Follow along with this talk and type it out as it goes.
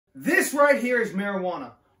This right here is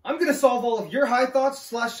marijuana. I'm gonna solve all of your high thoughts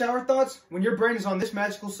 / shower thoughts when your brain is on this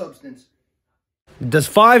magical substance. Does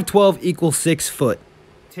 512 equal 6 foot?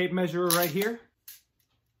 Tape measure right here.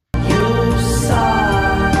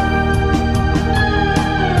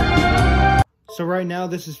 So right now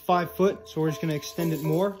this is 5 foot, so we're just gonna extend it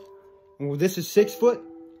more. And this is 6 foot,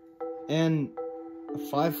 and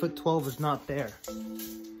 5'12" is not there.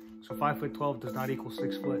 So 5'12" does not equal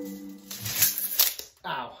 6 foot.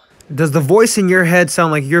 Ow. Does the voice in your head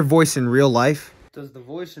sound like your voice in real life? Does the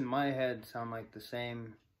voice in my head sound like the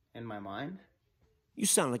same in my mind? You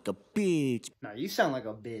sound like a bitch. Nah, you sound like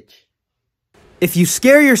a bitch. If you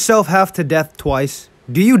scare yourself half to death twice,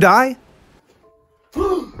 do you die?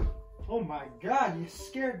 Oh my god, you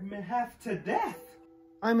scared me half to death.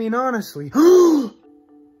 I mean, honestly.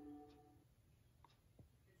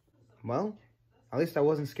 Well, at least I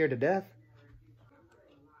wasn't scared to death.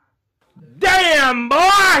 Damn,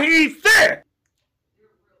 boy, he's sick!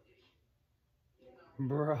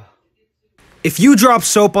 Bruh. If you drop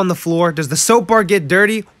soap on the floor, does the soap bar get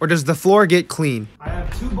dirty or does the floor get clean? I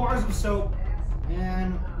have 2 bars of soap,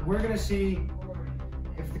 and we're gonna see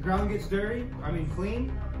if the ground gets dirty,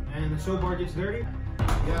 clean, and the soap bar gets dirty. We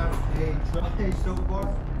got a dry soap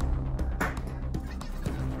bar.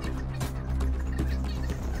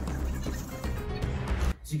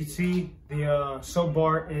 As you can see, the soap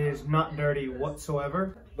bar is not dirty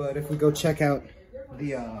whatsoever. But if we go check out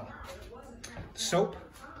the soap,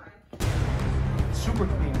 it's super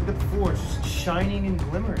clean. Look at the floor, it's just shining and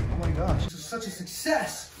glimmering. Oh my gosh, this is such a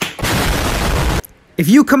success. If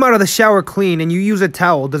you come out of the shower clean and you use a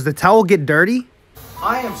towel, does the towel get dirty?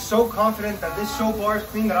 I am so confident that this soap bar is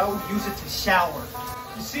clean that I will use it to shower.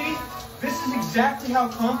 You see, this is exactly how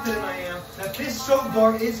confident I am that this soap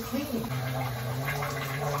bar is clean.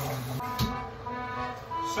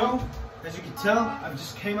 So, as you can tell, I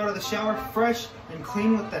just came out of the shower fresh and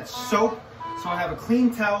clean with that soap. So I have a clean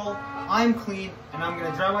towel, I'm clean, and I'm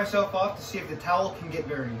gonna dry myself off to see if the towel can get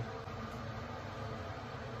dirty.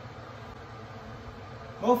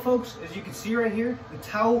 Well folks, as you can see right here, the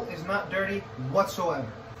towel is not dirty whatsoever.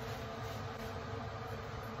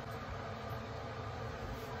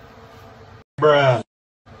 Bruh.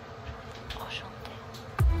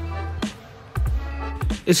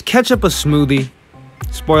 Is ketchup a smoothie?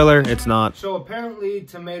 Spoiler, it's not. So apparently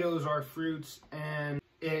tomatoes are fruits and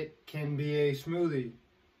it can be a smoothie.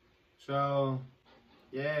 So,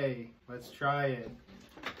 yay, let's try it.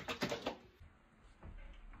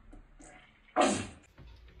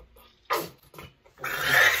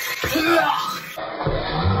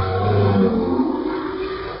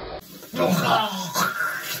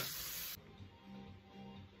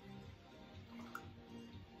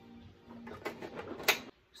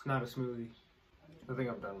 It's not a smoothie. I think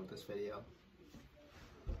I'm done with this video.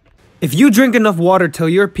 If you drink enough water till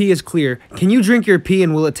your pee is clear, can you drink your pee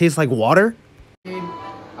and will it taste like water?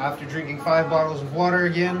 After drinking 5 bottles of water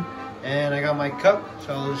again, and I got my cup,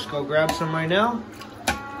 so I'll just go grab some right now.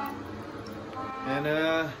 And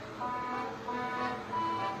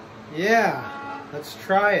yeah, let's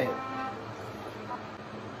try it.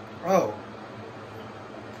 Oh.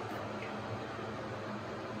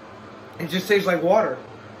 It just tastes like water.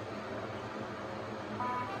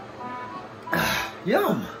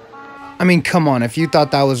 Yum. I mean, come on, if you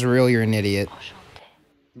thought that was real, you're an idiot.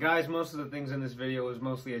 Guys, most of the things in this video was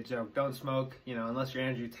mostly a joke. Don't smoke, unless you're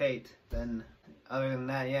Andrew Tate. Then, other than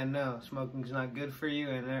that, yeah, no, smoking's not good for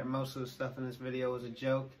you, and most of the stuff in this video was a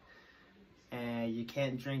joke. And you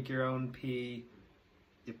can't drink your own pee.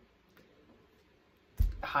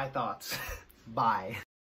 High thoughts. Bye.